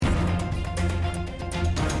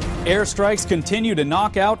Airstrikes continue to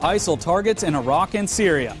knock out ISIL targets in Iraq and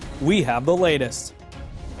Syria. We have the latest.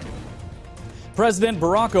 President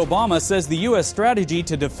Barack Obama says the U.S. strategy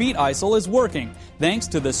to defeat ISIL is working, thanks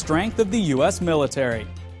to the strength of the U.S. military.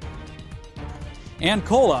 And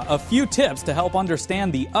COLA, a few tips to help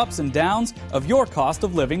understand the ups and downs of your cost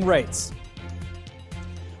of living rates.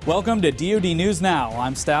 Welcome to DoD News Now.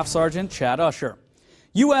 I'm Staff Sergeant Chad Usher.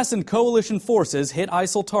 U.S. and coalition forces hit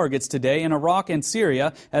ISIL targets today in Iraq and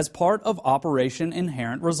Syria as part of Operation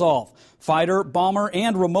Inherent Resolve. Fighter, bomber,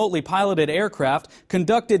 and remotely piloted aircraft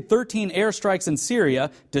conducted 13 airstrikes in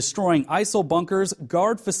Syria, destroying ISIL bunkers,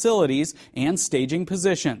 guard facilities, and staging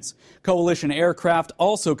positions. Coalition aircraft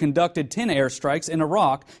also conducted 10 airstrikes in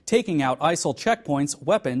Iraq, taking out ISIL checkpoints,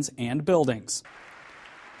 weapons, and buildings.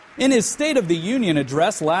 In his State of the Union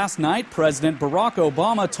address last night, President Barack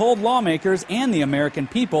Obama told lawmakers and the American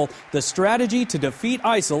people the strategy to defeat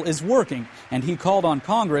ISIL is working, and he called on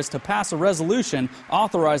Congress to pass a resolution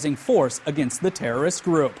authorizing force against the terrorist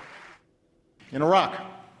group. In Iraq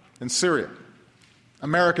and Syria,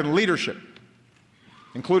 American leadership,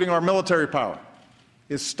 including our military power,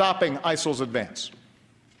 is stopping ISIL's advance.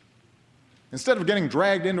 Instead of getting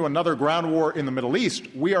dragged into another ground war in the Middle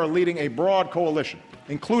East, we are leading a broad coalition,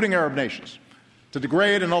 including Arab nations, to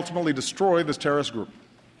degrade and ultimately destroy this terrorist group.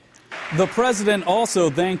 The president also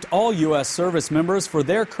thanked all U.S. service members for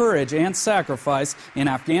their courage and sacrifice in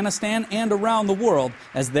Afghanistan and around the world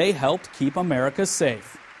as they helped keep America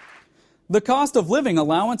safe. The cost of living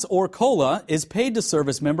allowance, or COLA, is paid to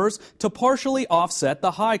service members to partially offset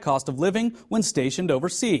the high cost of living when stationed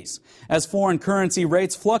overseas. As foreign currency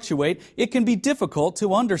rates fluctuate, it can be difficult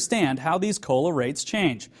to understand how these COLA rates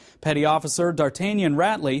change. Petty Officer D'Artagnan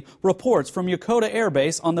Ratley reports from Yokota Air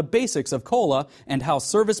Base on the basics of COLA and how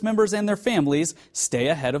service members and their families stay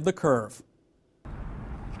ahead of the curve.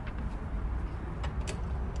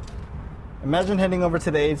 Imagine heading over to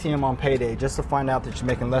the ATM on payday just to find out that you're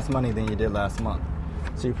making less money than you did last month.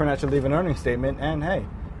 So you print out your leave and earnings statement and hey,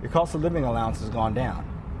 your cost of living allowance has gone down.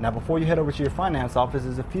 Now before you head over to your finance office,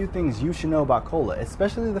 there's a few things you should know about COLA,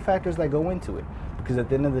 especially the factors that go into it, because at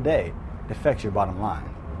the end of the day, it affects your bottom line.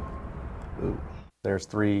 Ooh. There's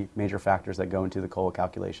three major factors that go into the COLA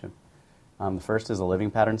calculation. The first is a living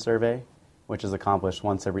pattern survey, which is accomplished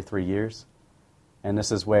once every 3 years. And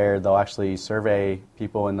this is where they'll actually survey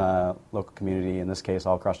people in the local community, in this case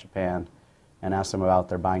all across Japan, and ask them about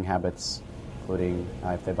their buying habits, including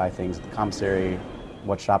if they buy things at the commissary,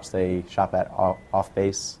 what shops they shop at off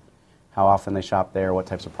base, how often they shop there, what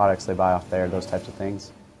types of products they buy off there, those types of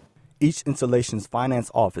things. Each installation's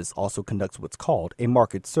finance office also conducts what's called a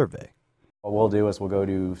market survey. What we'll do is we'll go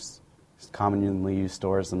to commonly used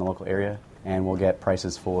stores in the local area, and we'll get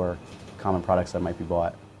prices for common products that might be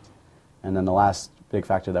bought. And then the last big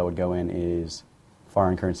factor that would go in is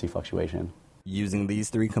foreign currency fluctuation. Using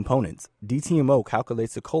these three components, DTMO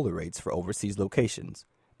calculates the COLA rates for overseas locations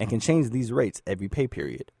and can change these rates every pay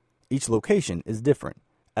period. Each location is different,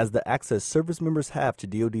 as the access service members have to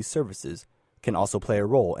DoD services can also play a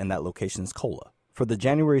role in that location's COLA. For the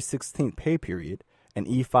January 16th pay period, an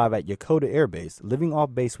E5 at Yokota Air Base living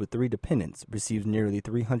off base with 3 dependents receives nearly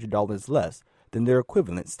 $300 less than their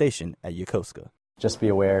equivalent stationed at Yokosuka. Just be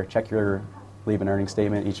aware, check your leave and earnings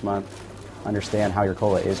statement each month, understand how your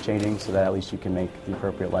COLA is changing so that at least you can make the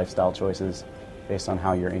appropriate lifestyle choices based on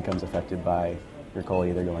how your income is affected by your COLA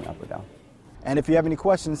either going up or down. And if you have any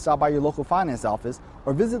questions, stop by your local finance office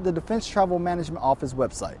or visit the Defense Travel Management Office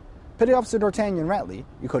website. Petty Officer D'Artagnan Ratley,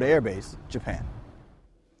 Yokota Air Base, Japan.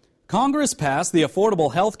 Congress passed the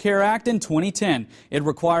Affordable Health Care Act in 2010. It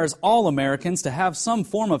requires all Americans to have some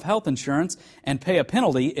form of health insurance and pay a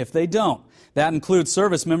penalty if they don't. That includes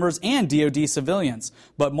service members and DoD civilians.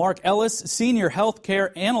 But Mark Ellis, Senior Health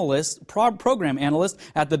Care Analyst, Program Analyst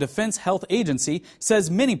at the Defense Health Agency,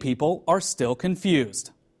 says many people are still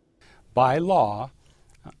confused. By law,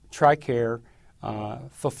 TRICARE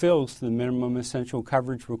fulfills the minimum essential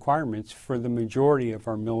coverage requirements for the majority of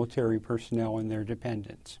our military personnel and their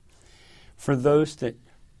dependents. For those that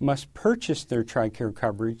must purchase their TRICARE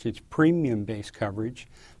coverage, it's premium-based coverage.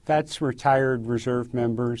 That's retired reserve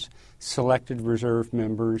members, selected reserve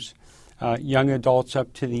members, young adults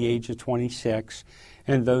up to the age of 26,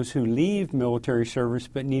 and those who leave military service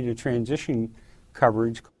but need a transition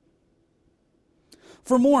coverage.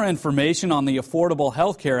 For more information on the Affordable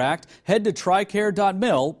Health Care Act, head to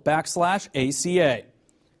tricare.mil/ACA.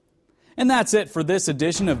 And that's it for this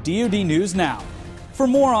edition of DoD News Now. For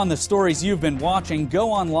more on the stories you've been watching,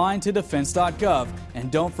 go online to defense.gov and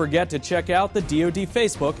don't forget to check out the DoD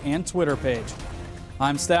Facebook and Twitter page.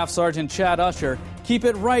 I'm Staff Sergeant Chad Usher. Keep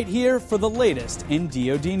it right here for the latest in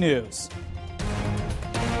DoD News.